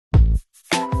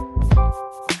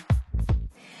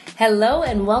Hello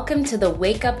and welcome to the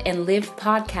Wake Up and Live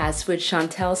podcast with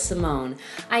Chantel Simone.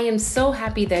 I am so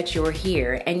happy that you're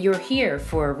here, and you're here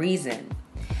for a reason.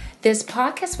 This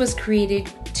podcast was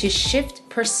created to shift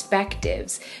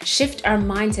perspectives, shift our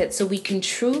mindset so we can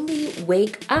truly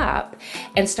wake up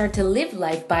and start to live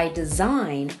life by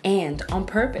design and on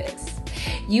purpose.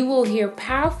 You will hear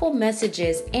powerful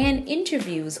messages and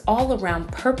interviews all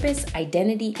around purpose,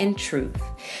 identity, and truth.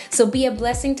 So be a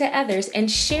blessing to others and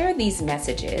share these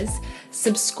messages.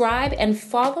 Subscribe and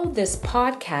follow this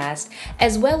podcast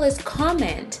as well as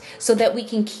comment so that we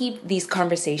can keep these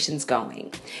conversations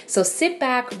going. So sit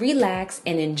back, relax,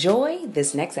 and enjoy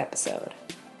this next episode.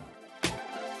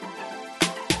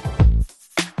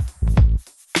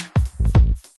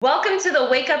 Welcome to the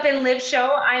Wake Up and Live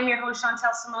show. I'm your host,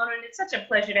 Chantel Simone, and it's such a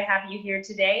pleasure to have you here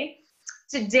today.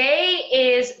 Today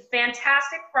is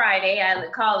Fantastic Friday, I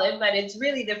call it, but it's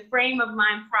really the Frame of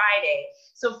Mind Friday.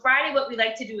 So Friday, what we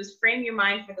like to do is frame your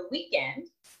mind for the weekend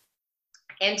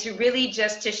and to really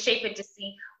just to shape it to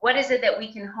see what is it that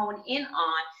we can hone in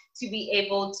on to be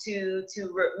able to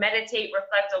meditate,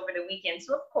 reflect over the weekend.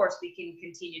 So of course, we can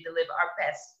continue to live our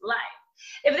best life.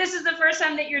 If this is the first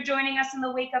time that you're joining us in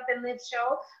the Wake Up and Live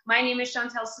show, my name is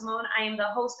Chantel Simone. I am the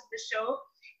host of the show,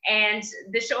 and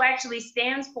the show actually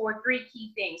stands for three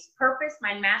key things: purpose,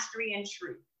 mind mastery, and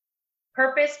truth.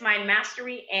 Purpose, mind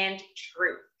mastery, and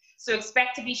truth. So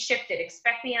expect to be shifted,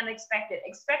 expect the unexpected,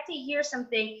 expect to hear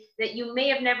something that you may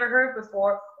have never heard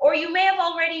before, or you may have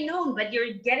already known, but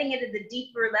you're getting it at the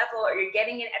deeper level, or you're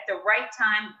getting it at the right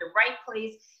time, the right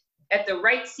place, at the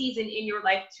right season in your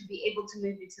life to be able to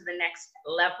move you to the next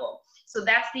level. So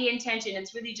that's the intention.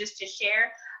 It's really just to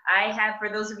share. I have, for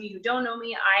those of you who don't know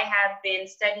me, I have been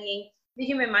studying the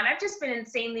human mind. I've just been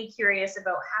insanely curious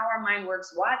about how our mind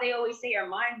works, why they always say our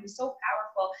mind is so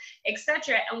powerful,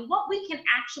 etc., and what we can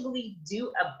actually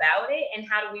do about it, and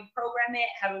how do we program it,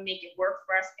 how do we make it work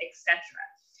for us, etc.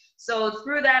 So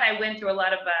through that, I went through a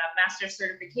lot of master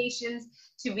certifications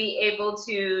to be able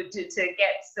to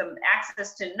get some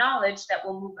access to knowledge that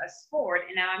will move us forward.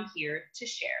 And now I'm here to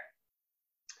share.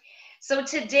 So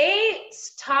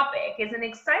today's topic is an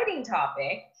exciting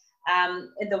topic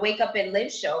in the Wake Up and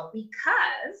Live show,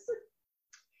 because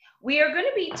we are going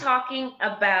to be talking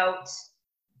about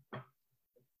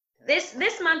this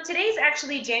month. Today's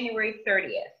actually January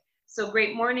 30th. So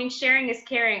great morning, sharing is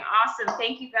caring. Awesome.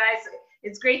 Thank you guys.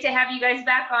 It's great to have you guys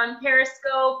back on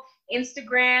Periscope,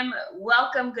 Instagram.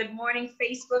 Welcome. Good morning,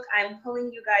 Facebook. I'm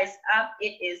pulling you guys up.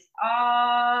 It is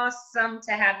awesome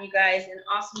to have you guys and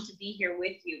awesome to be here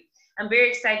with you. I'm very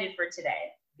excited for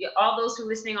today. All those who are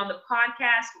listening on the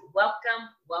podcast, welcome,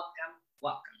 welcome,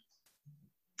 welcome.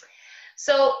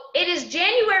 So it is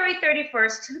January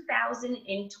 31st,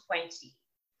 2020.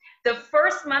 The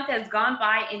first month has gone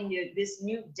by in this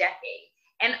new decade.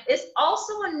 And it's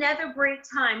also another great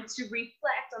time to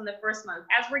reflect on the first month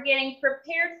as we're getting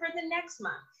prepared for the next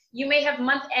month. You may have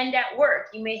month end at work.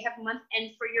 You may have month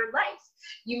end for your life.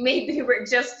 You may be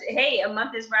just, hey, a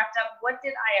month is wrapped up. What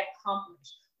did I accomplish?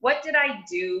 What did I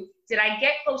do? Did I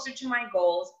get closer to my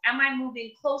goals? Am I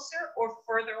moving closer or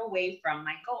further away from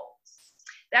my goals?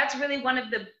 That's really one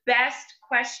of the best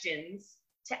questions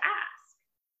to ask.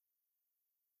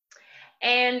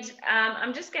 And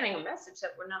I'm just getting a message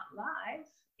that we're not live.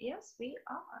 Yes, we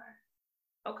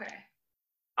are. Okay,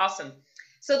 awesome.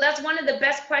 So that's one of the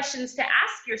best questions to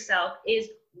ask yourself is,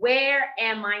 where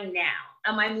am I now?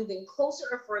 Am I moving closer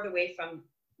or further away from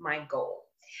my goal?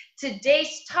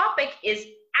 Today's topic is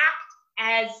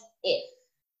act as if.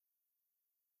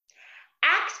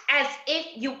 Act as if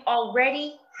you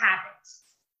already have it.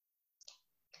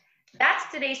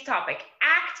 That's today's topic.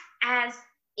 Act as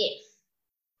if.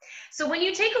 So when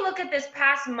you take a look at this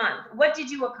past month, what did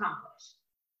you accomplish?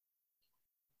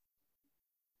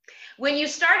 When you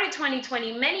started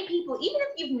 2020, many people, even if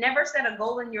you've never set a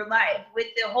goal in your life, with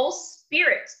the whole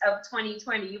spirit of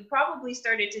 2020, you probably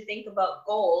started to think about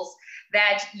goals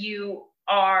that you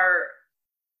are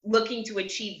looking to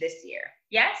achieve this year.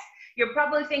 Yes? You're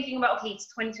probably thinking about, okay, it's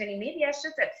 2020, maybe I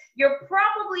should set. You're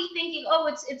probably thinking, oh,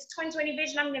 it's 2020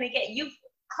 vision I'm going to get. You've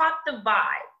caught the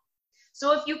vibe.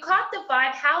 So if you caught the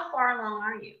vibe, how far along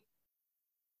are you?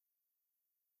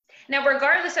 Now,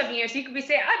 regardless of years, you could be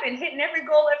saying, I've been hitting every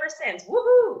goal ever since.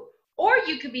 Woohoo! Or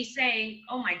you could be saying,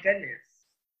 oh my goodness,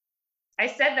 I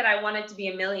said that I wanted to be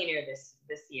a millionaire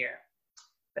this year,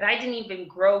 but I didn't even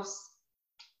gross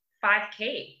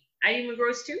 5K. I didn't even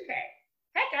gross 2K.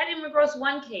 Heck, I didn't even gross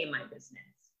 1K in my business.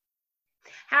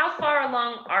 How far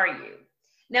along are you?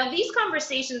 Now, these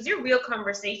conversations, they're real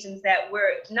conversations that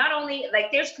we're not only,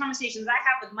 like, there's conversations I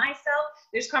have with myself,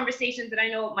 there's conversations that I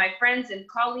know my friends and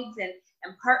colleagues and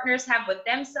partners have with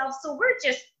themselves. So we're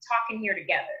just talking here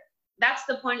together. That's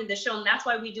the point of the show, and that's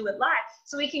why we do it live,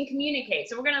 so we can communicate.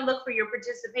 So we're going to look for your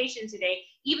participation today.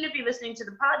 Even if you're listening to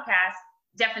the podcast,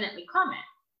 definitely comment.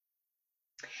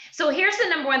 So here's the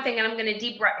number one thing, and I'm going to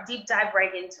deep dive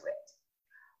right into it.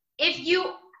 If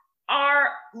you are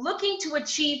looking to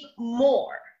achieve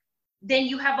more than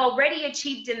you have already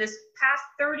achieved in this past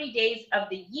 30 days of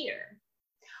the year,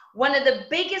 one of the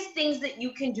biggest things that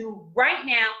you can do right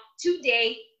now,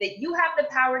 today, that you have the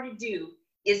power to do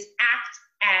is act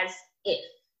as if.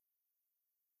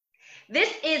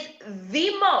 This is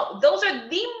those are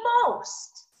the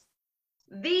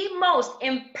most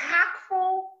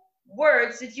impactful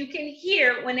words that you can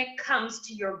hear when it comes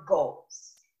to your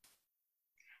goals.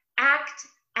 Act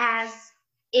as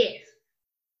if.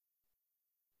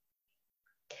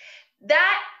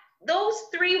 Those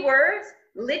 3 words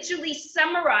literally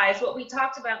summarize what we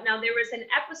talked about. Now, there was an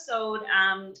episode,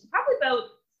 probably about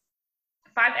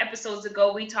 5 episodes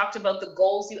ago, we talked about the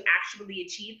goals you actually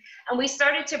achieve, and we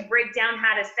started to break down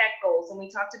how to set goals, and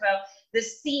we talked about the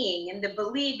seeing and the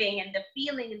believing and the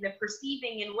feeling and the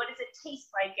perceiving and what does it taste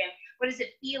like and what does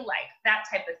it feel like, that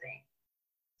type of thing.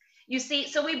 You see,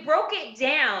 so we broke it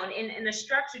down in a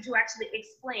structure to actually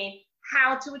explain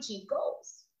how to achieve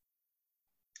goals.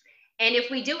 And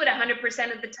if we do it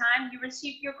 100% of the time, you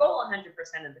achieve your goal 100%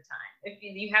 of the time. If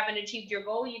you haven't achieved your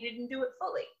goal, you didn't do it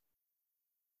fully.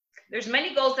 There's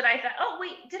many goals that I thought, oh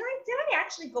wait, did I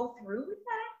actually go through with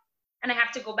that? And I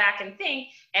have to go back and think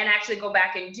and actually go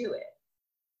back and do it.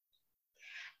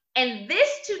 And this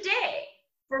today,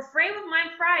 for Frame of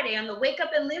Mind Friday on the Wake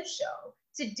Up and Live show,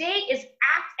 today is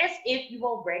act as if you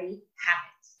already have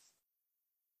it.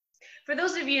 For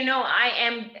those of you who know, I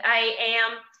am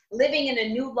living in a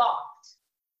new loft.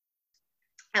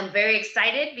 I'm very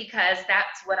excited because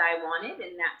that's what I wanted,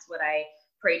 and that's what I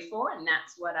prayed for, and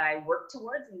that's what I worked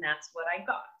towards, and that's what I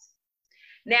got.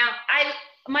 Now,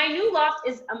 my new loft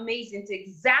is amazing. It's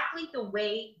exactly the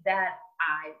way that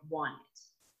I want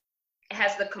it. It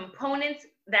has the components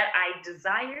that I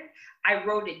desired. I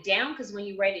wrote it down, because when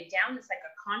you write it down, it's like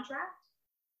a contract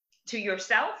to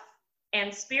yourself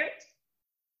and spirit.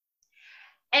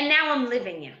 And now I'm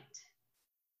living in it.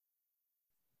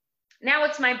 Now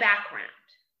it's my background.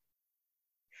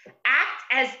 Act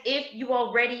as if you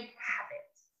already have it.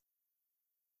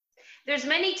 There's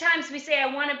many times we say, I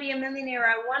want to be a millionaire,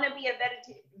 I want to be a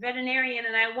veterinarian,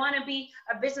 and I want to be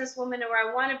a businesswoman, or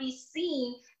I want to be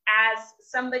seen as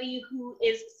somebody who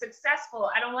is successful.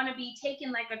 I don't want to be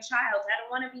taken like a child. I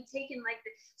don't want to be taken like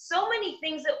this. So many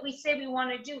things that we say we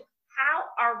want to do. How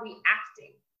are we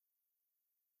acting?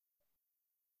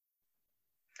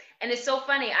 And it's so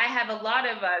funny. I have a lot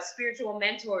of spiritual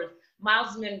mentors,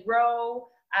 Miles Monroe,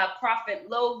 Prophet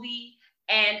Lovey,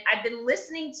 and I've been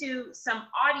listening to some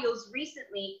audios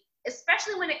recently,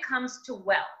 especially when it comes to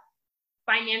wealth,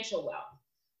 financial wealth,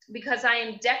 because I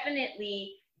am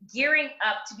definitely gearing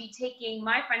up to be taking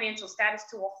my financial status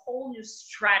to a whole new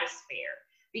stratosphere,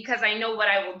 because I know what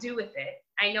I will do with it.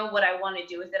 I know what I want to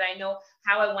do with it. I know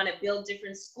how I want to build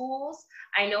different schools.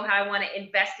 I know how I want to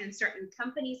invest in certain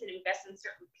companies and invest in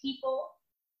certain people.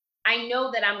 I know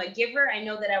that I'm a giver. I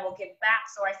know that I will give back.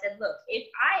 So I said, look, if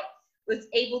I was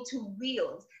able to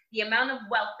wield the amount of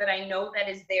wealth that I know that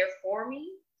is there for me,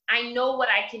 I know what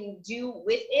I can do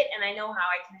with it, and I know how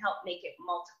I can help make it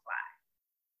multiply.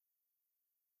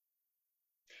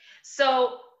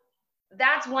 So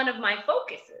that's one of my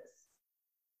focuses.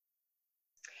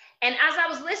 And as I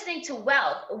was listening to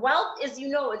wealth is, you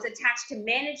know, it's attached to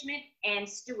management and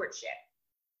stewardship.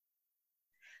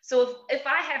 So if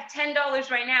I have $10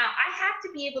 right now, I have to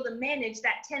be able to manage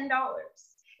that $10.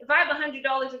 If I have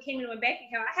 $100 that came into my bank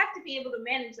account, I have to be able to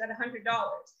manage that $100.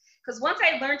 Because once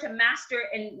I learn to master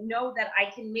and know that I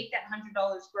can make that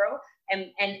 $100 grow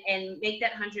and make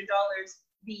that $100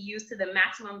 be used to the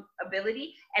maximum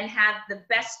ability and have the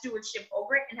best stewardship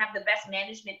over it and have the best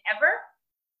management ever,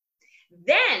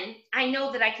 then I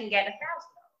know that I can get $1,000.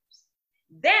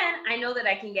 Then I know that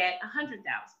I can get 100,000.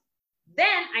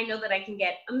 Then I know that I can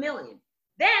get 1 million.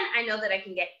 Then I know that I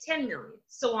can get 10 million,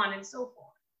 so on and so forth.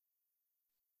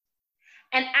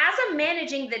 And as I'm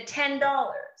managing the $10,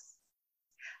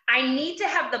 I need to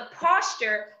have the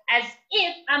posture as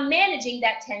if I'm managing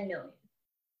that 10 million.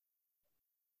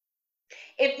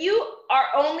 If you are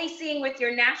only seeing with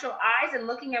your natural eyes and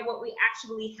looking at what we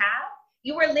actually have,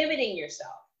 you are limiting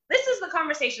yourself. This is the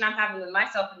conversation I'm having with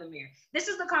myself in the mirror. This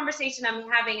is the conversation I'm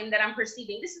having and that I'm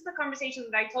perceiving. This is the conversation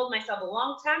that I told myself a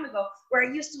long time ago, where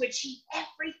I used to achieve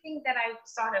everything that I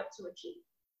sought out to achieve.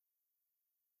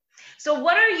 So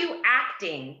what are you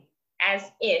acting as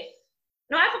if?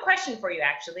 No, I have a question for you,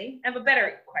 actually. I have a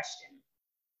better question.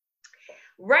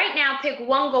 Right now, pick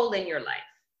one goal in your life.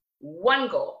 One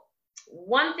goal.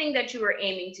 One thing that you were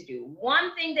aiming to do.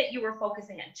 One thing that you were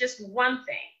focusing on. Just one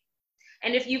thing.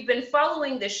 And if you've been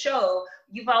following the show,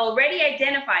 you've already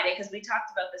identified it because we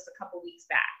talked about this a couple weeks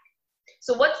back.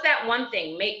 So what's that one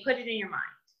thing? Put it in your mind.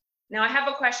 Now I have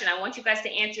a question. I want you guys to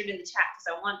answer it in the chat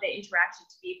because I want the interaction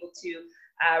to be able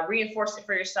to reinforce it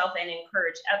for yourself and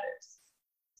encourage others.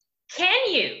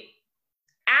 Can you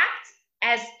act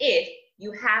as if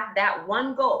you have that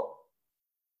one goal?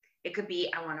 It could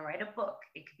be, I want to write a book.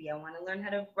 It could be, I want to learn how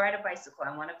to ride a bicycle.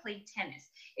 I want to play tennis.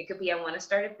 It could be, I want to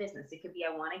start a business. It could be,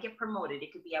 I want to get promoted.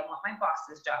 It could be, I want my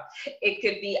boss's job. It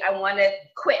could be, I want to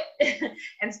quit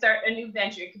and start a new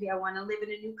venture. It could be, I want to live in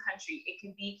a new country. It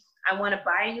could be, I want to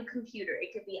buy a new computer.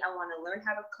 It could be, I want to learn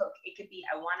how to cook. It could be,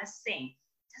 I want to sing.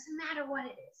 It doesn't matter what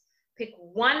it is. Pick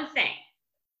one thing.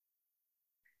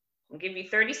 I'll give you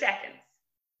 30 seconds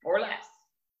or less.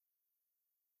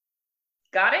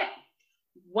 Got it?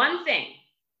 One thing.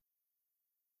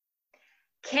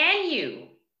 Can you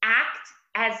act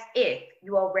as if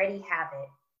you already have it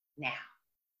now?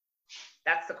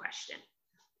 That's the question.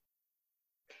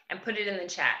 And put it in the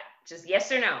chat. Just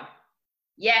yes or no.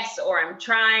 Yes, or I'm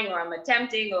trying, or I'm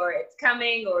attempting, or it's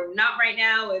coming, or not right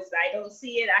now, is I don't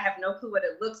see it. I have no clue what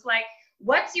it looks like.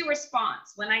 What's your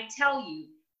response when I tell you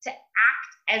to act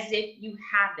as if you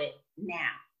have it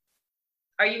now?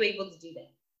 Are you able to do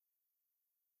that?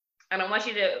 And I want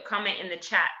you to comment in the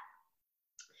chat.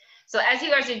 So as you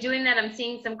guys are doing that, I'm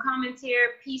seeing some comments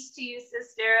here. Peace to you,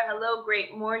 sister. Hello,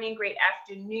 great morning, great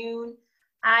afternoon.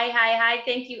 Hi, hi, hi.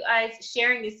 Thank you guys.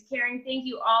 Sharing is caring. Thank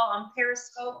you all on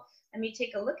Periscope. Let me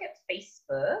take a look at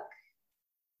Facebook.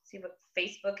 See what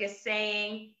Facebook is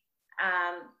saying.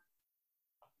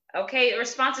 Okay,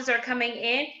 responses are coming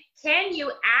in. Can you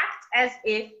act as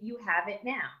if you have it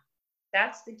now?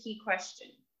 That's the key question.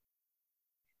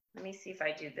 Let me see if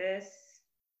I do this.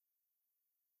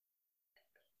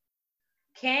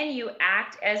 Can you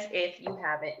act as if you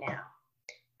have it now?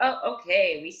 Oh,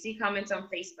 okay. We see comments on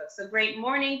Facebook. So great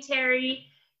morning, Terry.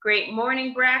 Great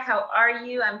morning, Brack. How are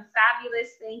you? I'm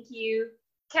fabulous. Thank you.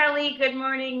 Kelly, good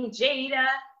morning. Jada,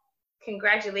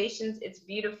 congratulations. It's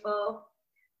beautiful.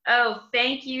 Oh,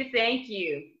 thank you. Thank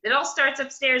you. It all starts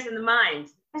upstairs in the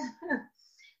mind.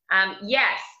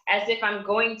 Yes, as if I'm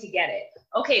going to get it.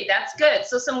 Okay, that's good.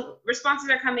 So some responses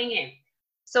are coming in.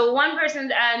 So one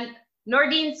person,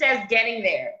 Nordine says getting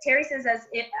there. Terry says as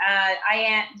if I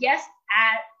am, yes,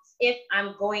 as if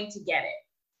I'm going to get it.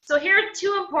 So here are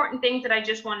two important things that I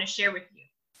just want to share with you.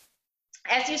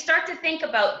 As you start to think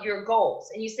about your goals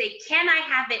and you say, can I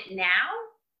have it now?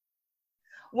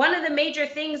 One of the major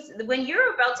things, when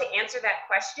you're about to answer that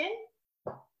question,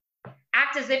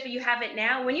 act as if you have it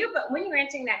now. When you're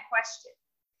answering that question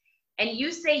and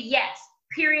you say yes,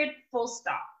 period, full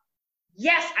stop.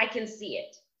 Yes, I can see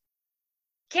it.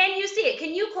 Can you see it?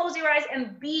 Can you close your eyes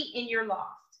and be in your loft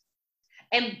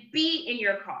and be in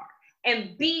your car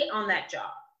and be on that job?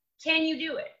 Can you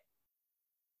do it?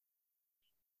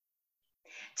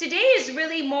 Today is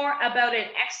really more about an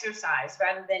exercise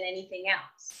rather than anything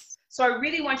else. So I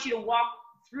really want you to walk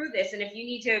through this. And if you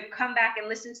need to come back and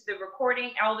listen to the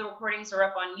recording, all the recordings are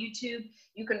up on YouTube.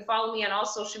 You can follow me on all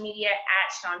social media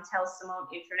at Chantel Simone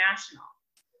International.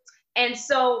 And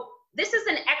so this is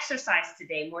an exercise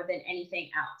today more than anything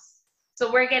else.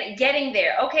 So we're getting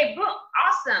there. Okay, boom,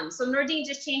 awesome. So Nordine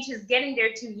just changed his getting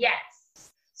there to yes.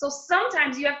 So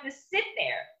sometimes you have to sit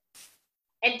there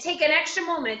and take an extra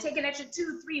moment, take an extra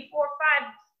 2, 3, 4,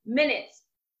 5 minutes,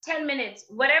 10 minutes,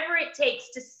 whatever it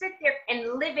takes to sit there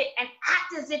and live it and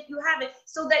act as if you have it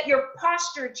so that your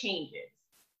posture changes.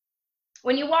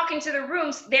 When you walk into the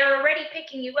rooms, they're already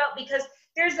picking you out because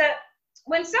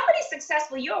when somebody's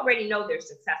successful, you already know they're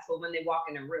successful when they walk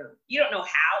in a room. You don't know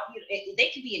how.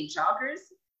 They could be in joggers,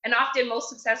 and often most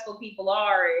successful people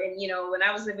are. And when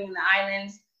I was living in the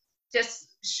islands,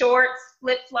 just shorts,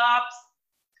 flip-flops,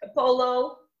 a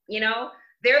polo.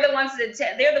 They're the ones that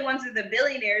are the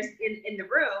billionaires in the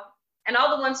room, and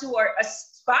all the ones who are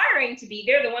aspiring to be,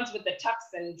 they're the ones with the tux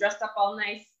and dressed up all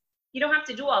nice. You don't have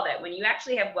to do all that. When you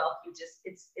actually have wealth,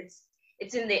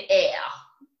 it's in the air.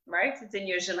 Right? It's in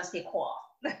your je ne sais quoi,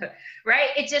 right?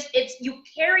 You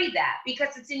carry that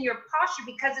because it's in your posture,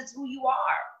 because it's who you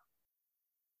are.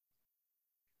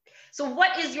 So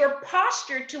what is your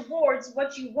posture towards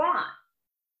what you want?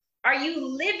 Are you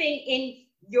living in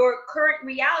your current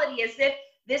reality as if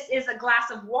this is a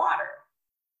glass of water.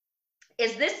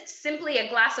 Is this simply a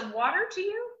glass of water to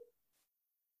you?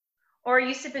 Or are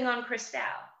you sipping on Cristal?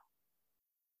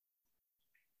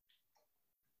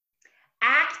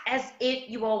 Act as if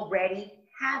you already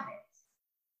have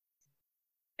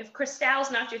it. If Cristal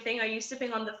is not your thing, are you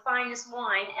sipping on the finest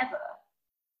wine ever?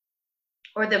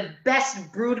 Or the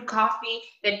best brewed coffee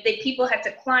that people had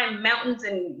to climb mountains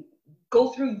and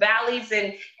go through valleys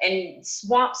and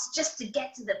swamps just to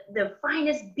get to the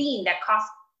finest bean that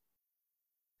costs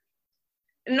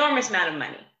enormous amount of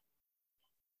money?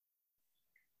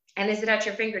 And is it at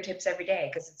your fingertips every day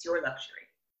because it's your luxury?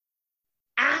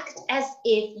 Act as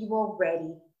if you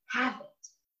already have it.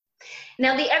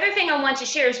 Now, the other thing I want to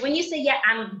share is when you say, yeah,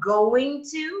 I'm going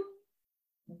to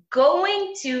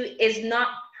is not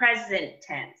present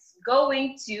tense.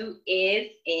 Going to is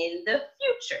in the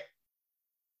future.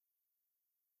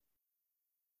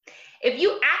 If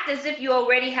you act as if you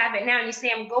already have it now and you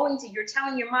say, I'm going to, you're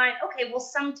telling your mind, okay, well,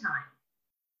 sometime.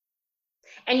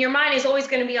 And your mind is always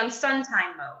going to be on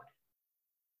sometime mode.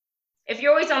 If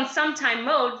you're always on sometime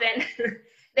mode,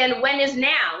 then when is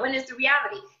now? When is the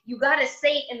reality? You got to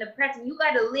say it in the present. You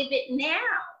got to live it now.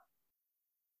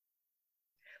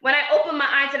 When I open my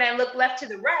eyes and I look left to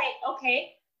the right,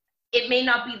 okay, it may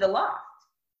not be the loft.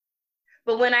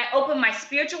 But when I open my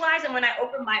spiritual eyes and when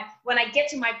I get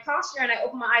to my posture and I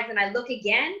open my eyes and I look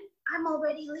again, I'm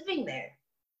already living there.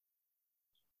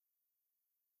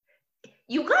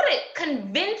 You got to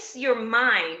convince your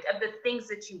mind of the things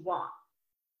that you want.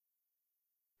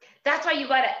 That's why you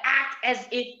got to act as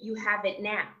if you have it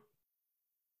now.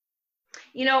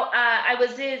 You know, I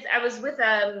was with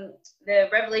the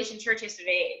Revelation Church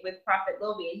yesterday with Prophet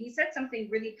Lobi, and he said something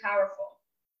really powerful.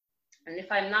 And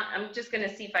if I'm not, I'm just going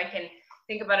to see if I can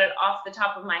think about it off the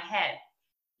top of my head.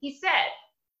 He said,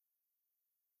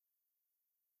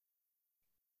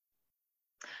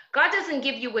 God doesn't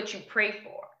give you what you pray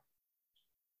for.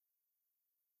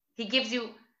 He gives you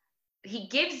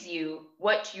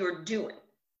what you're doing.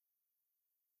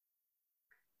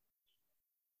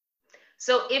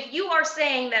 So if you are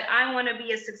saying that I want to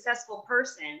be a successful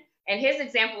person, and his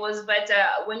example was, but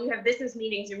when you have business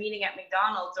meetings, you're meeting at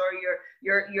McDonald's, or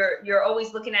you're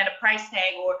always looking at a price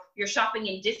tag, or you're shopping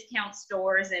in discount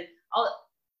stores, and all,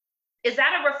 is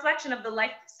that a reflection of the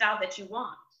lifestyle that you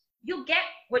want? You'll get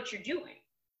what you're doing.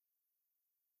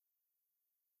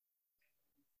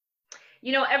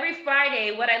 You know, every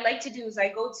Friday, what I like to do is I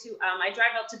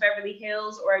drive out to Beverly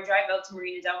Hills, or I drive out to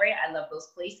Marina Del Rey. I love those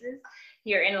places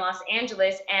here in Los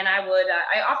Angeles. And I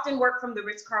often work from the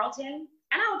Ritz-Carlton,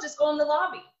 and I would just go in the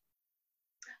lobby.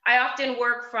 I often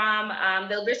work from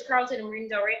the Ritz-Carlton in Marina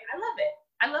Del Rey. I love it.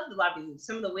 I love the lobby.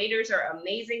 Some of the waiters are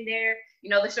amazing there. You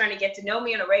know, they're starting to get to know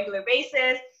me on a regular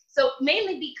basis. So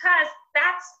mainly because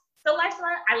that's the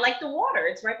lifestyle. I like the water.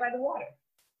 It's right by the water.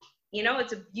 You know,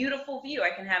 it's a beautiful view.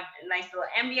 I can have a nice little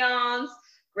ambiance,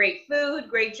 great food,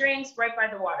 great drinks right by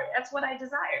the water. That's what I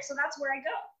desire. So that's where I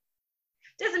go.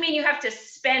 Doesn't mean you have to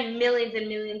spend millions and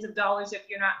millions of dollars if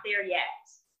you're not there yet.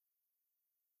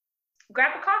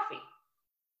 Grab a coffee.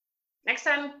 Next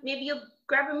time, maybe you'll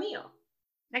grab a meal.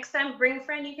 Next time, bring a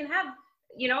friend. You can have,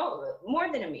 you know, more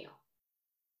than a meal.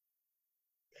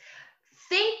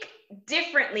 Think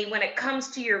differently when it comes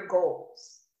to your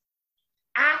goals.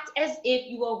 Act as if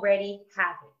you already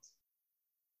have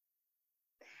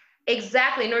it.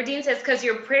 Exactly. Nordine says, because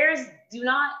your prayers do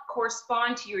not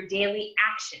correspond to your daily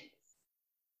actions.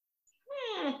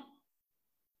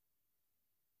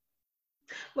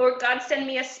 Lord God, send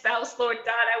me a spouse. Lord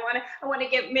God, I want to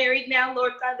get married now.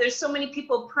 Lord God, there's so many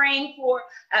people praying for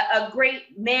a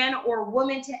great man or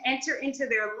woman to enter into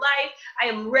their life. I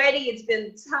am ready. It's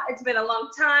been a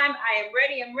long time. I am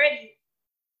ready. I'm ready.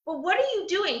 But what are you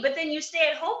doing? But then you stay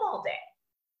at home all day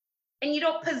and you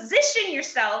don't position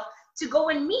yourself to go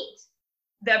and meet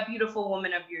that beautiful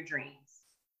woman of your dreams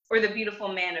or the beautiful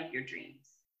man of your dreams.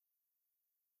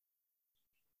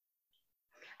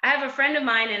 I have a friend of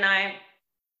mine and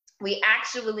we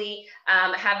actually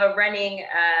have a running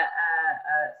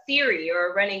theory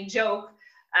or a running joke,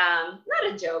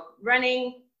 not a joke,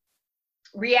 running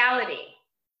reality,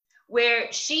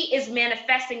 where she is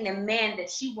manifesting the man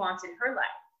that she wants in her life.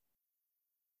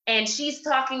 And she's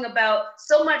talking about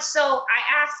so much so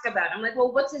I ask about it. I'm like,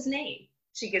 well, what's his name?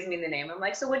 She gives me the name. I'm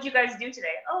like, so what'd you guys do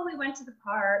today? Oh, we went to the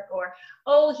park. Or,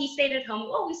 oh, he stayed at home.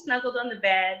 Oh, we snuggled on the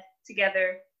bed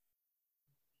together.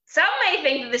 Some may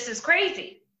think that this is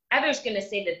crazy. Others going to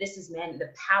say that this is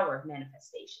the power of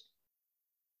manifestation.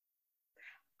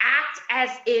 Act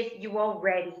as if you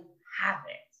already have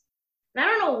it. And I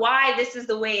don't know why this is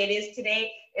the way it is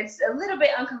today. It's a little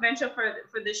bit unconventional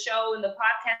for the show and the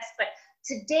podcast, but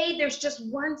today there's just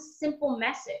one simple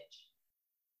message.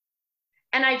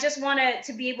 And I just wanted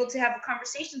to be able to have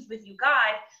conversations with you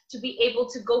guys, to be able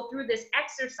to go through this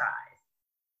exercise,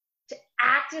 to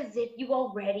act as if you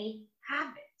already have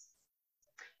it.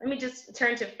 Let me just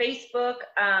turn to Facebook.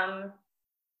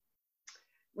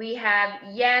 We have,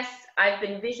 yes, I've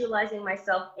been visualizing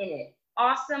myself in it.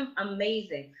 Awesome,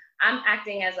 amazing. I'm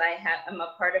acting as I'm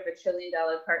a part of $1 trillion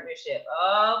partnership.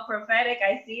 Oh, prophetic,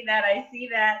 I see that, I see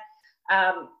that.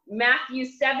 Matthew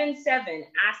 7:7,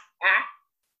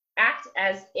 act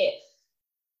as if.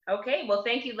 Okay, well,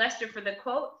 thank you, Lester, for the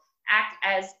quote, act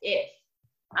as if.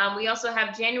 We also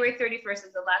have January 31st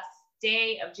is the last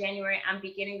day of January. I'm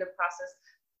beginning the process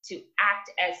to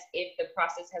act as if the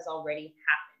process has already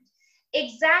happened.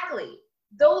 Exactly,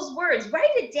 those words,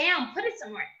 write it down, put it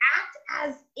somewhere, act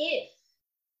as if.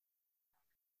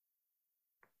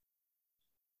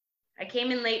 I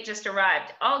came in late, just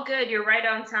arrived. All good, you're right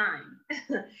on time.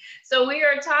 So we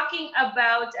are talking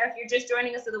about, if you're just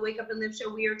joining us at the Wake Up and Live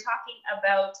show, we are talking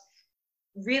about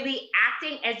really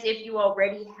acting as if you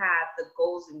already have the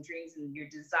goals and dreams and your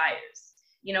desires.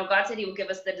 You know, God said he will give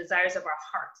us the desires of our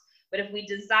heart. But if we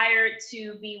desire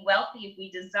to be wealthy, if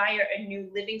we desire a new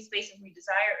living space, if we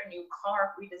desire a new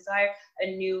car, if we desire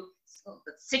a new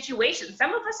situation,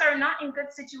 some of us are not in good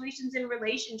situations in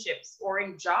relationships or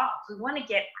in jobs. We want to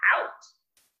get out.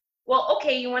 Well,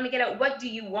 okay, you want to get out. What do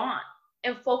you want?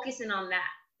 And focusing on that.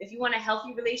 If you want a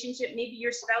healthy relationship, maybe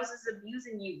your spouse is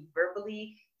abusing you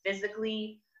verbally,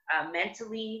 physically,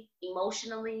 mentally,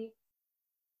 emotionally.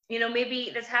 You know,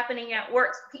 maybe that's happening at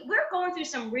work. We're going through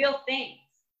some real things.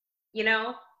 You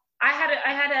know,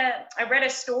 I read a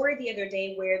story the other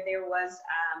day where there was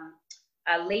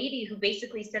a lady who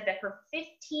basically said that her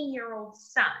 15-year-old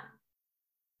son,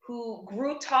 who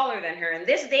grew taller than her, in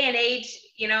this day and age,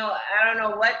 you know, I don't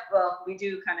know what, well, we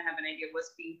do kind of have an idea of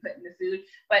what's being put in the food,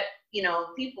 but, you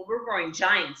know, we're growing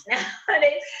giants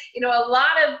nowadays. You know, a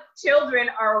lot of children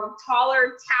are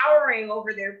taller, towering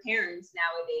over their parents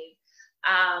nowadays.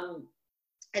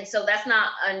 And so that's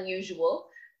not unusual.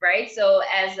 Right? So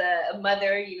as a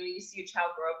mother, you know, you see your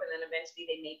child grow up and then eventually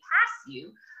they may pass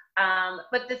you.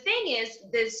 But the thing is,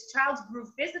 this child grew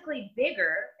physically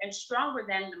bigger and stronger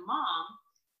than the mom.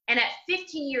 And at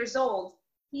 15 years old,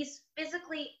 he's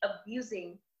physically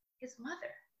abusing his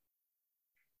mother.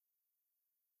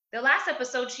 The last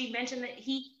episode, she mentioned that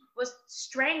he was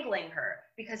strangling her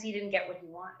because he didn't get what he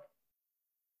wanted.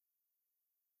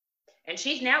 And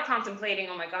she's now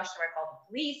contemplating, oh my gosh, do I call the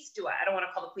police? I don't want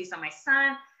to call the police on my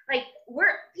son. Like,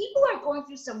 people are going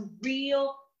through some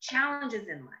real challenges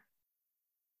in life.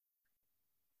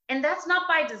 And that's not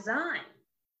by design.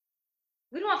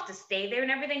 We don't have to stay there,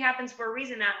 and everything happens for a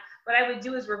reason. Now, what I would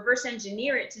do is reverse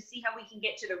engineer it to see how we can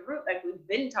get to the root, like we've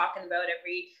been talking about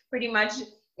pretty much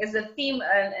is the theme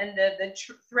and the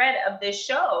thread of this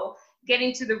show,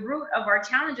 getting to the root of our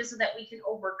challenges so that we can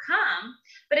overcome.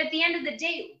 But at the end of the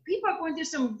day, people are going through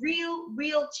some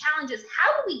real challenges.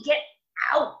 How do we get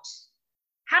out?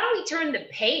 How do we turn the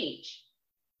page?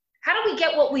 How do we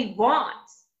get what we want?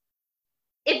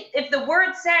 If the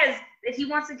word says that he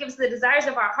wants to give us the desires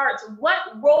of our hearts,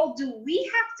 what role do we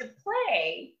have to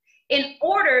play in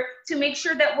order to make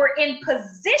sure that we're in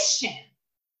position?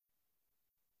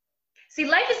 See,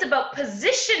 life is about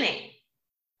positioning.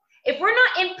 If we're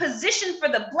not in position for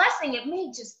the blessing, it may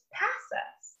just pass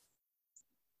us.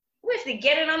 We have to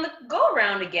get it on the go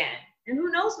around again. And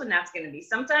who knows when that's going to be?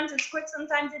 Sometimes it's quick,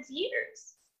 sometimes it's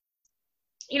years.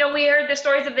 You know, we heard the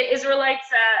stories of the Israelites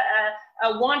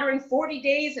wandering 40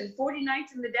 days and 40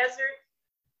 nights in the desert,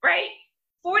 right?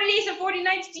 40 days and 40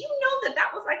 nights. Do you know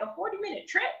that was like a 40-minute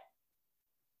trip?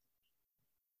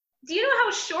 Do you know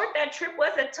how short that trip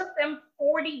was? It took them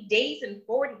 40 days and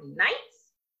 40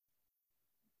 nights.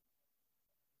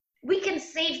 We can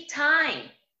save time.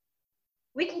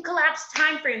 We can collapse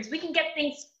time frames. We can get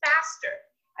things faster.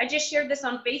 I just shared this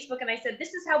on Facebook and I said, this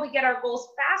is how we get our goals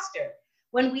faster.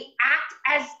 When we act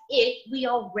as if we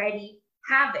already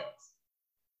have it.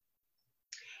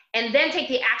 And then take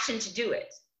the action to do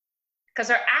it. Because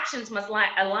our actions must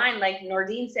align, like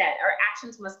Nordine said, our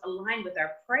actions must align with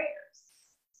our prayers.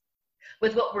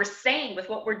 With what we're saying, with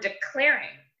what we're declaring.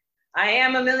 I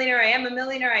am a millionaire, I am a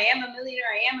millionaire, I am a millionaire,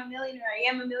 I am a millionaire, I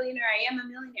am a millionaire, I am a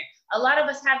millionaire. A lot of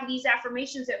us have these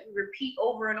affirmations that we repeat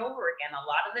over and over again. A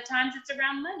lot of the times it's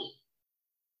around money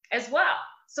as well.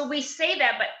 So we say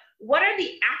that, but what are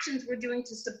the actions we're doing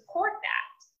to support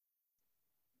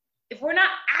that? If we're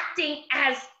not acting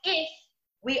as if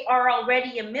we are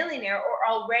already a millionaire or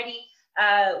already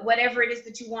whatever it is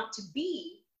that you want to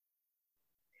be,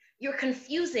 you're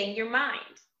confusing your mind.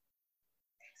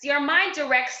 See, our mind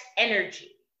directs energy.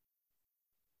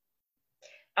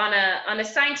 On a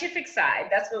scientific side,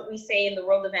 that's what we say in the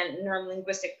world of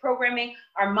neurolinguistic programming,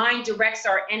 our mind directs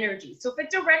our energy. So if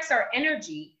it directs our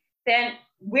energy, then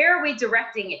where are we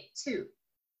directing it to?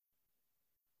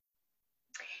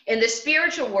 In the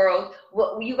spiritual world,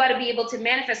 you got to be able to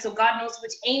manifest so God knows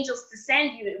which angels to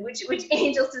send you, which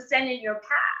angels to send in your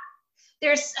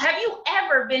path. Have you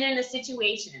ever been in a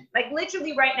situation, like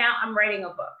literally right now, I'm writing a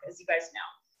book, as you guys know.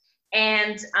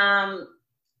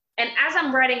 And as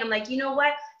I'm writing, I'm like, you know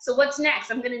what? So what's next?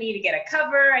 I'm going to need to get a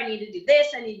cover. I need to do this.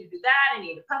 I need to do that. I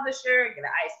need a publisher, get an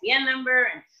ISBN number.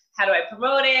 And how do I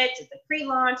promote it? It's a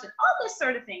pre-launch and all this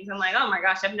sort of things. I'm like, oh my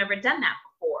gosh, I've never done that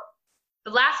before.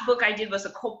 The last book I did was a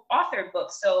co-authored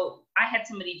book. So I had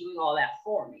somebody doing all that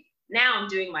for me. Now I'm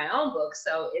doing my own book.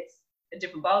 So it's a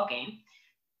different ballgame.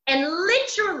 And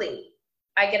literally,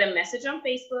 I get a message on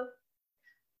Facebook.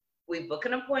 We book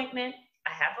an appointment.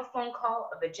 I have a phone call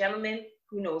of a gentleman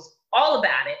who knows all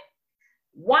about it,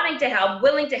 wanting to help,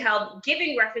 willing to help,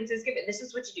 giving references, this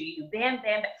is what you do. You do bam,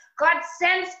 bam, bam. God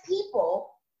sends people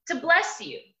to bless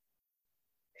you.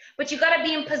 But you got to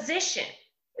be in position.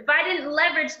 If I didn't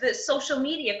leverage the social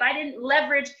media, if I didn't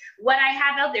leverage what I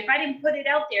have out there, if I didn't put it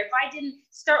out there, if I didn't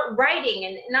start writing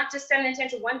and not just set an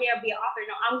intention, one day I'll be an author.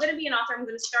 No, I'm going to be an author. I'm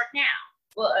going to start now.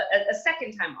 Well, a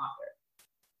second-time author.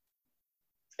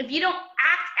 If you don't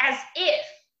act as if,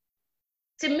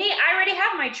 to me, I already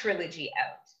have my trilogy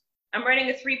out. I'm writing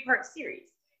a 3-part series.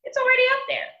 It's already out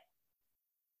there.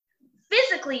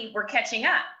 Physically, we're catching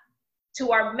up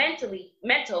to our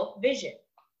mental vision.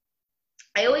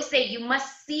 I always say you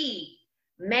must see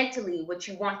mentally what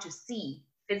you want to see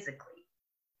physically.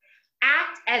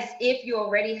 Act as if you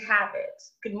already have it.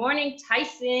 Good morning,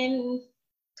 Tyson.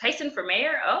 Tyson for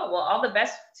mayor? Oh, well, all the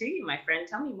best to you, my friend.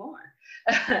 Tell me more.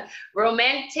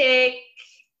 Romantic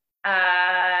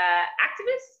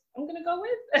activist, I'm gonna go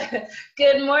with.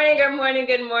 Good morning, good morning,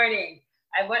 good morning.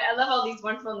 I love all these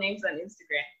wonderful names on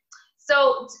Instagram.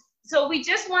 So we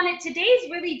just wanted, today is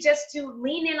really just to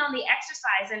lean in on the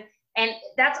exercise, and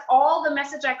that's all the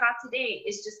message I got today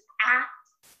is just act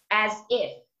as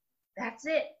if. That's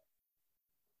it.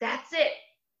 That's it.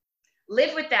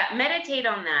 Live with that, meditate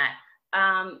on that.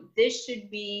 This should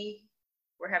be,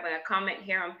 we're having a comment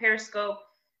here on Periscope,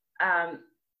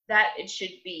 that it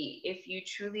should be, if you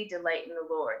truly delight in the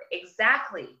Lord.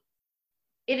 Exactly.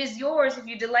 It is yours if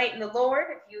you delight in the Lord,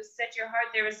 if you set your heart.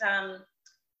 There is,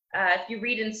 if you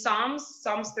read in Psalms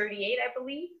 38, I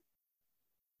believe,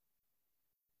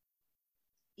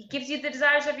 he gives you the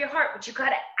desires of your heart, but you got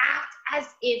to act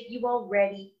as if you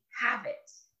already have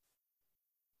it.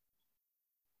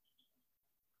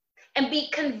 And be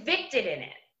convicted in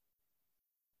it.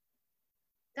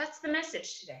 That's the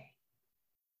message today.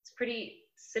 It's pretty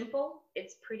simple.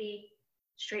 It's pretty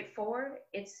straightforward.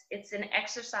 It's an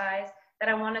exercise that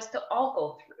I want us to all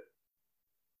go through.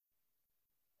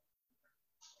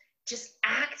 Just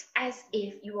act as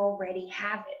if you already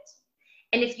have it.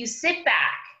 And if you sit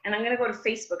back, and I'm going to go to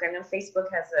Facebook. I know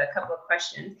Facebook has a couple of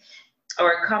questions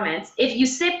or comments. If you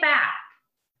sit back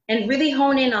and really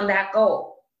hone in on that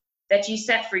goal that you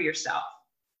set for yourself,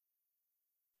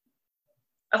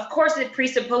 of course, it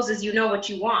presupposes you know what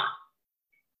you want.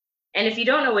 And if you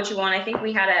don't know what you want, I think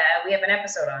we have an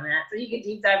episode on that. So you can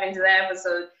deep dive into that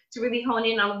episode to really hone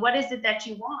in on what is it that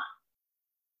you want.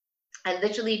 I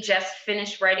literally just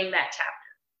finished writing that chapter.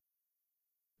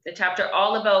 The chapter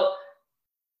all about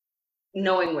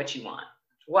knowing what you want,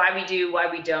 why we do, why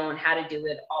we don't, how to do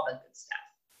it, all the good stuff.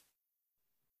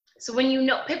 So when you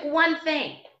know, pick one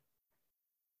thing.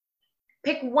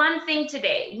 Pick one thing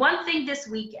today, one thing this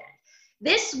weekend.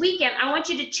 This weekend, I want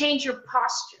you to change your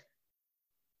posture.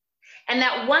 And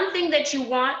that one thing that you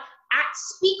want,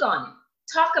 speak on it,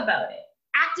 talk about it,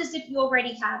 act as if you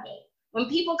already have it. When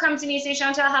people come to me and say,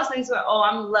 Chantel, how's things going? Oh,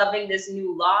 I'm loving this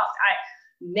new loft.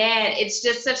 Man, it's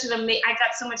just such an amazing, I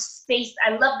got so much space.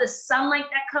 I love the sunlight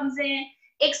that comes in.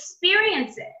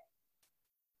 Experience it.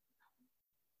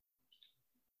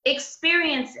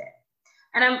 Experience it.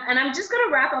 And I'm just going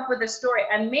to wrap up with a story.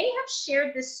 I may have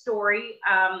shared this story,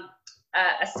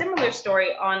 a similar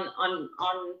story on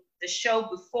the show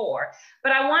before,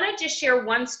 but I want to just share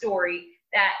one story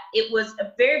that it was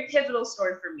a very pivotal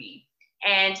story for me.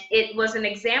 And it was an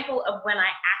example of when I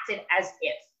acted as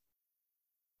if.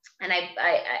 And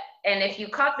and if you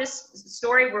caught this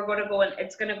story,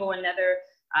 it's going to go another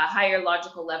higher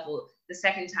logical level the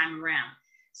second time around.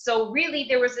 So really,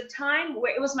 there was a time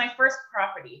where it was my first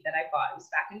property that I bought. It was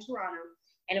back in Toronto,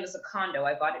 and it was a condo.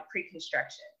 I bought it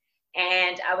pre-construction.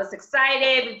 And I was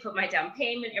excited. We put my down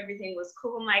payment. Everything was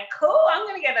cool. I'm like, cool, I'm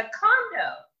going to get a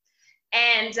condo.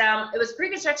 And it was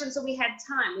pre-construction, so we had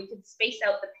time. We could space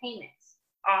out the payments.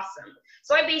 Awesome.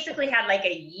 So I basically had like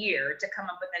a year to come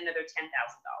up with another $10,000.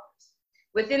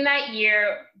 Within that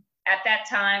year, at that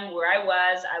time where I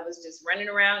was just running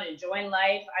around, enjoying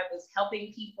life. I was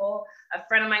helping people. A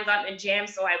friend of mine got in a jam,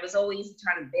 so I was always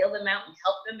trying to bail them out and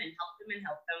help them and help them and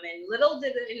help them. And little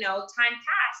did time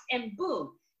passed, and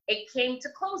boom, it came to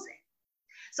closing.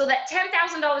 So that $10,000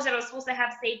 that I was supposed to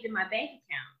have saved in my bank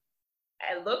account,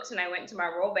 I looked and I went into my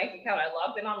Roll bank account. I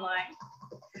logged in online,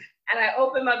 and I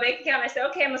opened my bank account. I said,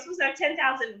 okay, I'm supposed to have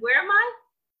 $10,000. Where am I?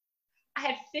 I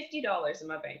had $50 in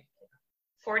my bank.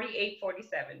 $48.47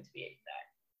 to be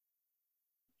exact.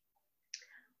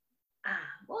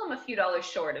 Well, I'm a few dollars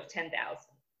short of 10,000.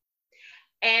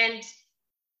 And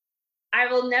I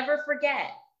will never forget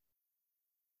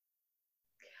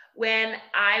when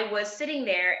I was sitting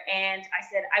there and I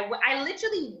said, I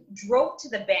literally drove to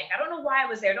the bank. I don't know why I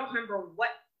was there. I don't remember what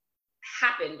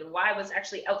happened and why I was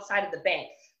actually outside of the bank.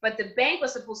 But the bank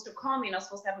was supposed to call me, and I was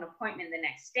supposed to have an appointment the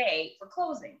next day for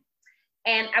closing.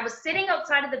 And I was sitting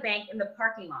outside of the bank in the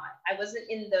parking lot. I wasn't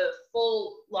in the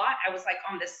full lot. I was like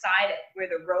on the side where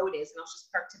the road is, and I was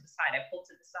just parked to the side. I pulled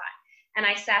to the side. And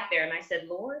I sat there and I said,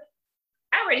 Lord,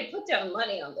 I already put down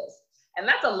money on this. And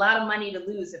that's a lot of money to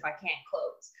lose if I can't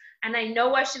close. And I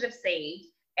know I should have saved.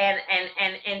 And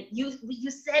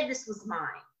you said this was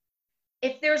mine.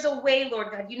 If there's a way, Lord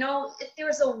God, if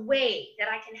there's a way that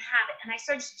I can have it. And I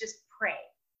started to just pray.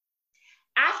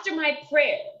 After my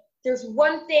prayer, there's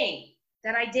one thing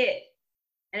that I did.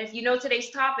 And if you know today's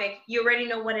topic, you already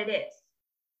know what it is.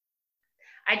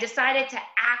 I decided to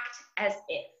act as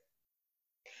if.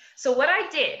 So what I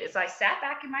did is I sat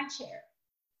back in my chair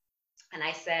and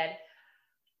I said,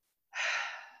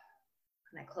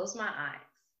 and I closed my eyes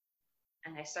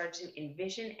and I started to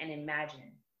envision and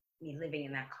imagine me living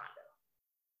in that condo.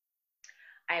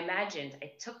 I imagined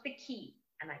I took the key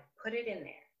and I put it in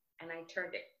there and I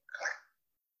turned it.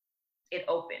 It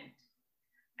opened.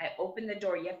 I opened the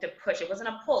door. You have to push. It wasn't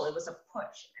a pull. It was a push.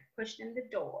 I pushed in the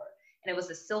door, and it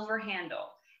was a silver handle.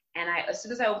 And as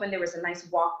soon as I opened, there was a nice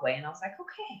walkway, and I was like,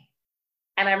 okay.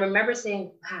 And I remember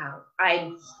saying, wow,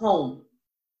 I'm home.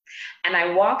 And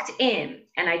I walked in,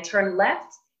 and I turned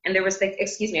left, and there was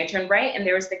I turned right, and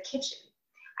there was the kitchen.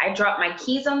 I dropped my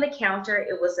keys on the counter.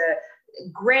 It was a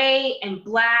gray and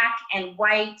black and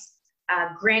white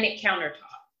granite countertop.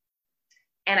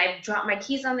 And I dropped my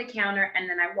keys on the counter, and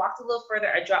then I walked a little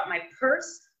further. I dropped my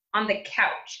purse on the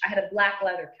couch. I had a black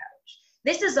leather couch.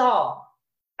 This is all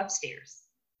upstairs,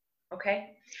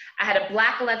 okay? I had a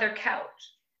black leather couch.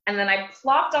 And then I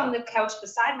plopped on the couch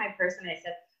beside my purse, and I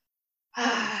said,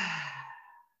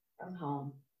 I'm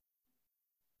home.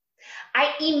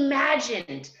 I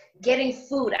imagined getting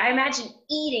food. I imagined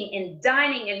eating and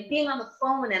dining and being on the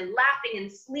phone and laughing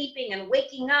and sleeping and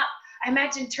waking up. I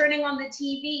imagined turning on the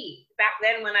TV, back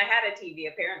then when I had a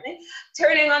TV apparently,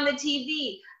 turning on the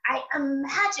TV. I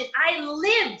imagined I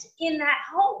lived in that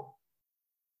home.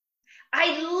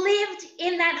 I lived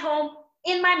in that home,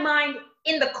 in my mind,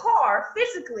 in the car,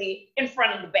 physically in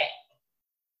front of the bank.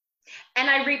 And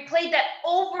I replayed that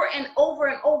over and over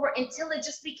and over until it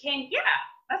just became, yeah,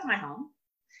 that's my home.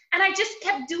 And I just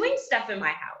kept doing stuff in my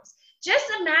house. Just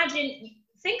imagine,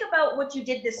 think about what you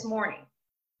did this morning.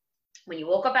 When you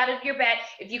woke up out of your bed,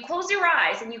 if you close your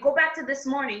eyes and you go back to this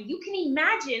morning, you can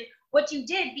imagine what you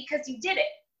did because you did it.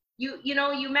 You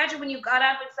imagine when you got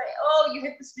up and say, oh, you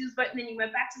hit the snooze button, then you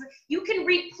went back to you can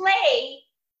replay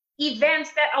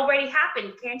events that already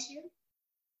happened, can't you?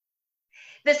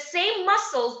 The same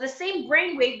muscles, the same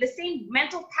brainwave, the same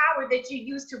mental power that you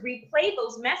use to replay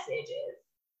those messages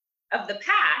of the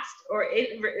past or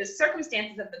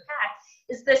circumstances of the past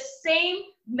is the same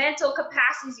mental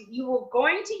capacities you are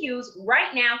going to use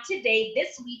right now, today,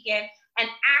 this weekend, and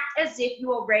act as if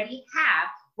you already have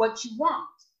what you want.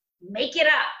 Make it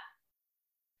up.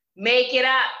 Make it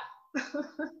up.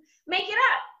 Make it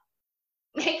up.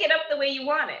 Make it up the way you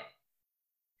want it.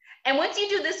 And once you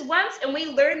do this once and we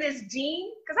learn this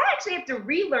gene, because I actually have to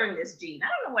relearn this gene. I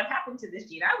don't know what happened to this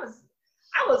gene. I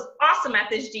was awesome at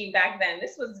this gene back then.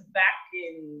 This was back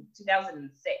in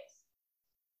 2006.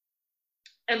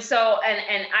 And so,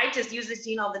 and I just use this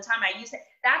gene all the time. I use it.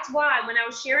 That's why when I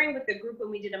was sharing with the group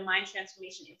when we did a mind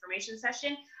transformation information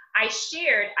session, I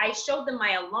showed them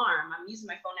my alarm. I'm using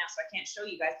my phone now, so I can't show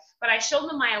you guys, but I showed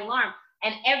them my alarm.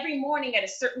 And every morning at a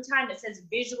certain time, it says,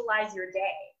 visualize your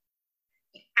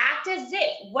day. Act as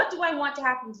if, what do I want to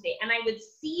happen today? And I would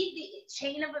see the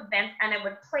chain of events and I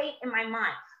would play it in my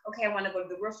mind. Okay, I want to go to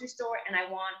the grocery store and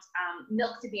I want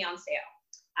milk to be on sale.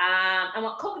 I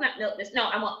want coconut milk. No,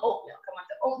 I want oat milk. I want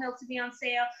the oat milk to be on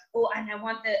sale. Oh, and I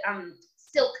want the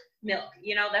silk milk.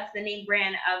 You know, that's the name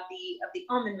brand of the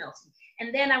almond milk.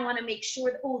 And then I want to make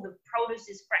sure that, oh, the produce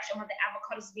is fresh. I want the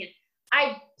avocados to be in.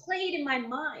 I played in my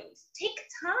mind. Take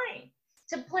time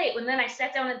to play it. And then I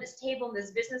sat down at this table in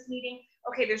this business meeting.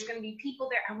 Okay, there's going to be people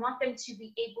there. I want them to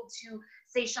be able to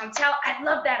say, Chantel, I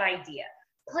love that idea.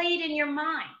 Play it in your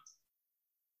mind.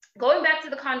 Going back to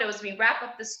the condo as we wrap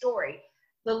up the story,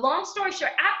 the long story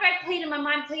short, after I played it in my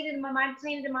mind, and I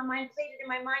said,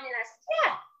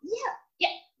 yeah,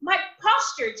 my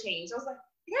posture changed. I was like,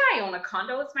 yeah, I own a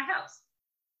condo, it's my house.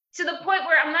 To the point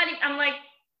where I'm like,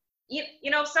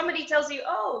 you know, if somebody tells you,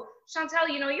 oh, Chantel,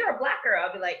 you know, you're a black girl,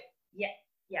 I'll be like, yeah,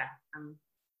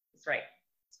 that's right.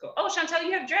 Let's go. Oh, Chantel,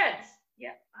 you have dreads.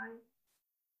 Yeah,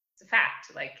 it's a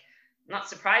fact. Like, I'm not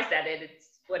surprised at it.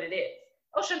 It's what it is.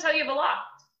 Oh, Chantel, you have a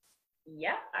loft.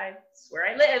 Yeah, it's where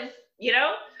I live, you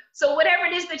know? So whatever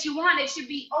it is that you want, it should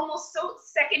be almost so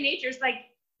second nature. It's like,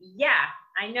 yeah,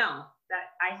 I know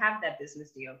that I have that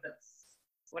business deal. That's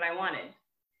what I wanted.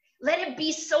 Let it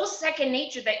be so second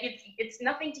nature that it's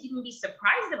nothing to even be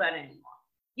surprised about anymore.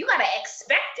 You got to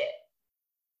expect it.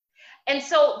 And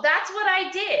so that's what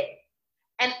I did.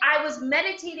 And I was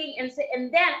meditating and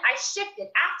then I shifted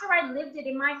after I lived it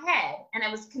in my head and I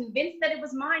was convinced that it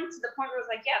was mine to the point where I was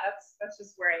like, yeah, that's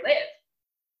just where I live.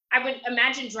 I would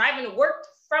imagine driving to work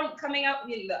from coming out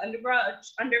in the underground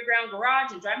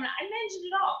garage and driving. I imagined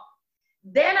it all.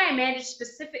 Then I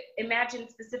imagined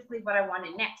specifically what I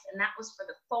wanted next. And that was for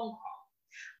the phone call.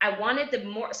 I wanted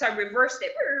so I reversed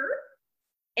it.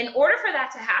 In order for that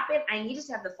to happen, I needed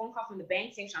to have the phone call from the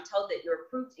bank saying, Chantel, that you're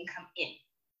approved and come in.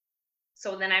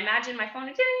 So then I imagine my phone,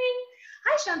 ding,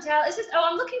 hi, Chantel. Is this, oh,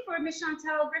 I'm looking for Miss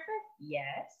Chantel Griffith.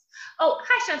 Yes. Oh,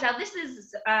 hi, Chantel. This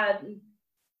is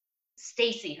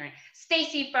Stacy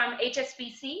from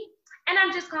HSBC. And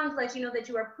I'm just calling to let you know that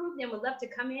you are approved and would love to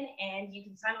come in and you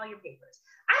can sign all your papers.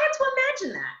 I had to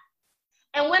imagine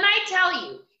that. And when I tell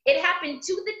you, it happened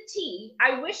to the T.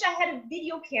 I wish I had a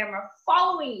video camera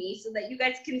following me so that you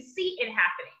guys can see it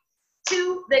happening.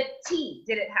 To the T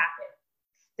did it happen.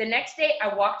 The next day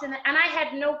I walked in and I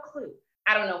had no clue.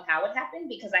 I don't know how it happened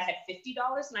because I had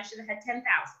 $50 and I should have had $10,000.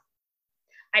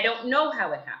 I don't know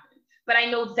how it happened, but I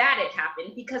know that it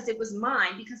happened because it was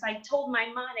mine, because I told my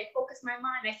mind, I focused my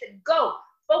mind. I said, go,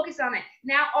 focus on it.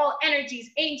 Now all energies,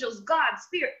 angels, God,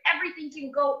 spirit, everything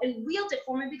can go and wield it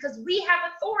for me because we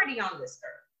have authority on this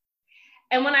earth.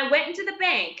 And when I went into the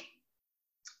bank,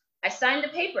 I signed the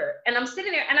paper and I'm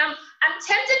sitting there and I'm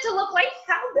tempted to look like,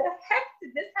 how the heck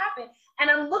did this happen? And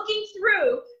I'm looking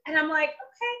through and I'm like,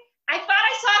 okay, I thought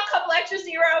I saw a couple extra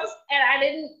zeros and I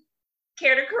didn't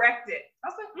care to correct it. I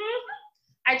was like,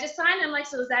 I just signed. I'm like,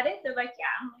 so is that it? They're like,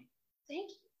 yeah. I'm like, thank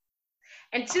you.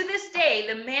 And to this day,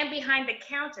 the man behind the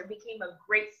counter became a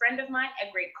great friend of mine,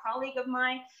 a great colleague of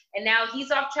mine. And now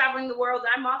he's off traveling the world.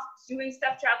 I'm off doing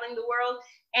stuff traveling the world.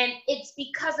 And it's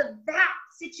because of that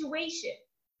situation.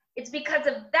 It's because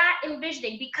of that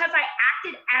envisioning, because I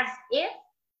acted as if.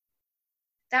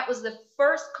 That was the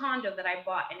first condo that I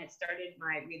bought, and it started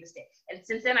my real estate. And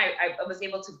since then, I was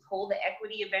able to pull the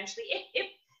equity eventually.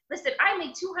 Listen, I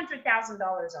made $200,000 on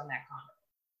that condo.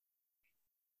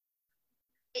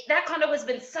 That condo has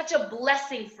been such a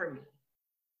blessing for me.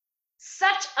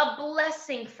 Such a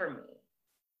blessing for me.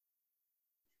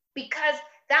 Because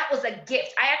that was a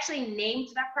gift. I actually named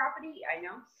that property, I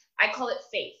know. I call it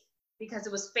Faith. Because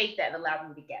it was faith that allowed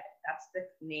me to get it. That's the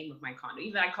name of my condo.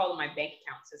 Even I call it my bank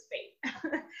account, says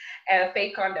Faith.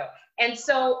 Faith condo. And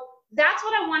so that's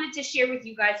what I wanted to share with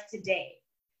you guys today.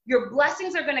 Your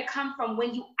blessings are going to come from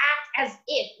when you act as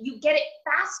if you get it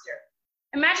faster.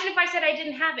 Imagine if I said I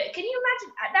didn't have it. Can you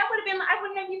imagine? That would have been, I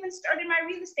wouldn't have even started my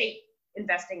real estate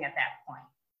investing at that point.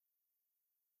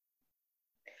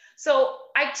 So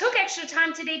I took extra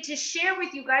time today to share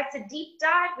with you guys, to deep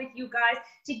dive with you guys,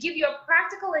 to give you a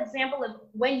practical example of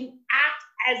when you act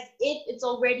as if it's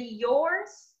already yours.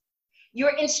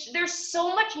 There's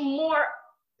so much more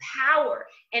power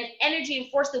and energy and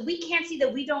force that we can't see,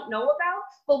 that we don't know about,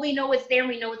 but we know it's there and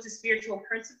we know it's a spiritual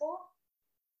principle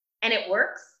and it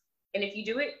works. And if you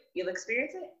do it, you'll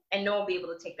experience it and no one will be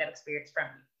able to take that experience from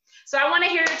you. So I want to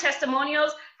hear your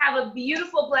testimonials. Have a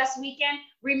beautiful, blessed weekend.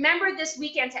 Remember this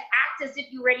weekend to act as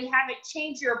if you already have it.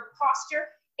 Change your posture.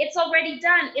 It's already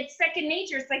done. It's second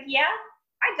nature. It's like, yeah,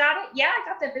 I got it. Yeah, I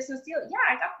got that business deal.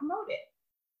 Yeah, I got promoted.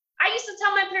 I used to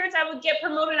tell my parents I would get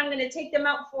promoted. I'm going to take them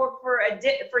out for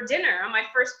dinner on my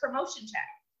first promotion check.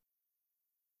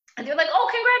 And they're like,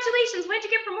 oh, congratulations. When'd you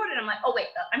get promoted? I'm like, oh, wait,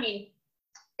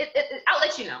 I'll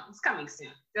let you know. It's coming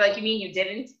soon. They're like, you mean you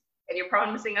didn't? And you're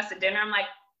promising us a dinner? I'm like,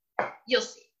 You'll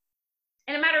see.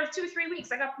 In a matter of 2 or 3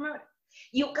 weeks, I got promoted.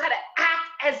 You gotta act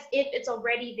as if it's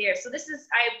already there. So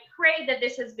I pray that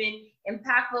this has been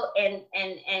impactful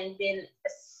and been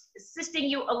assisting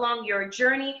you along your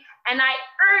journey. And I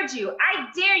urge you, I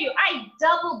dare you, I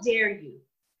double dare you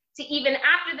to even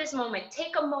after this moment,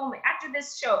 take a moment, after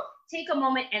this show, take a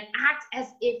moment and act as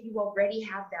if you already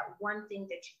have that one thing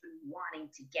that you've been wanting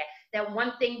to get, that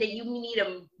one thing that you need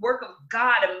a work of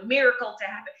God, a miracle to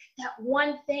happen, that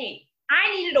one thing.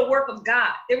 I needed a work of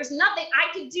God. There was nothing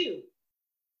I could do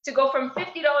to go from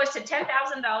 $50 to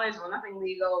 $10,000, well, nothing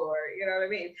legal or, you know what I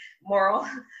mean, moral,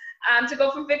 to go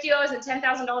from $50 to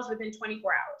 $10,000 within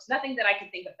 24 hours. Nothing that I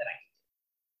could think of that I could do.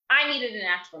 I needed an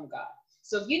act from God.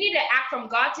 So if you need to act from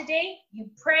God today, you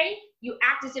pray, you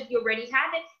act as if you already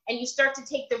have it, and you start to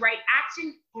take the right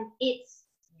action, and it's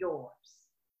yours.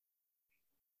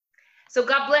 So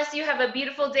God bless you. Have a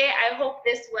beautiful day. I hope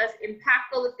this was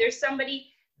impactful. If there's somebody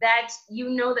that you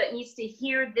know that needs to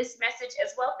hear this message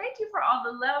as well, thank you for all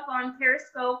the love on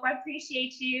Periscope. I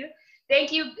appreciate you.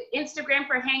 Thank you, Instagram,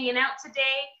 for hanging out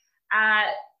today.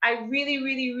 I really,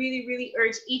 really, really, really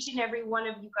urge each and every one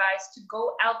of you guys to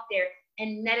go out there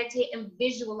and meditate and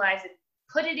visualize it.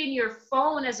 Put it in your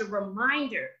phone as a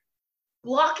reminder.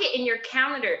 Block it in your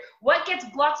calendar. What gets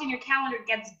blocked in your calendar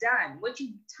gets done. What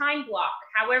you time block,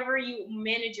 however you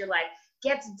manage your life,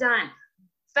 gets done.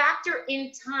 Factor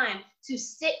in time to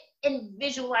sit and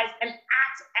visualize and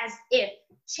act as if.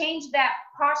 Change that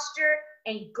posture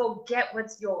and go get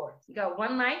what's yours. You got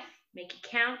one life, make it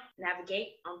count,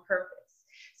 navigate on purpose.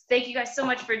 Thank you guys so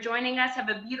much for joining us. Have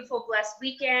a beautiful, blessed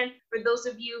weekend. For those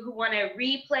of you who want to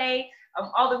replay,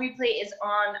 all the replay is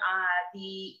on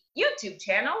the YouTube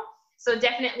channel. So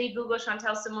definitely Google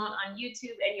Chantel Simone on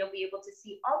YouTube and you'll be able to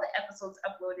see all the episodes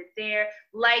uploaded there.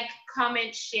 Like,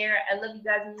 comment, share. I love you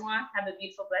guys. Have a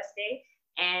beautiful, blessed day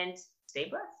and stay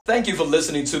blessed. Thank you for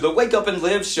listening to the Wake Up and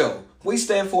Live show. We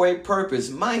stand for a purpose,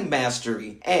 mind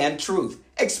mastery, and truth.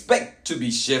 Expect to be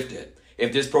shifted.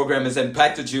 If this program has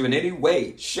impacted you in any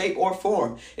way, shape, or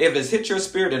form, if it's hit your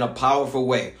spirit in a powerful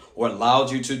way, or allowed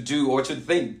you to do or to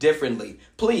think differently,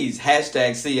 please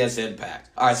hashtag CS Impact.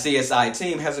 Our CSI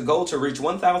team has a goal to reach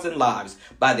 1,000 lives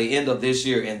by the end of this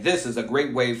year, and this is a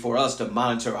great way for us to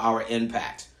monitor our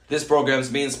impact. This program is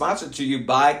being sponsored to you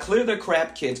by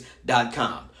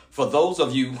ClearTheCrapKit.com. For those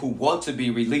of you who want to be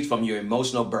released from your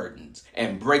emotional burdens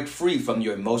and break free from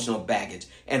your emotional baggage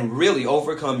and really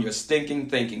overcome your stinking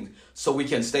thinking so we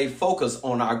can stay focused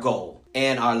on our goal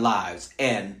and our lives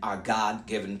and our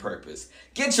God-given purpose.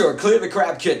 Get your Clear the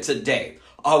Crap Kit today.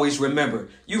 Always remember,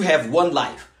 you have one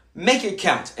life. Make it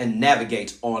count and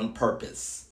navigate on purpose.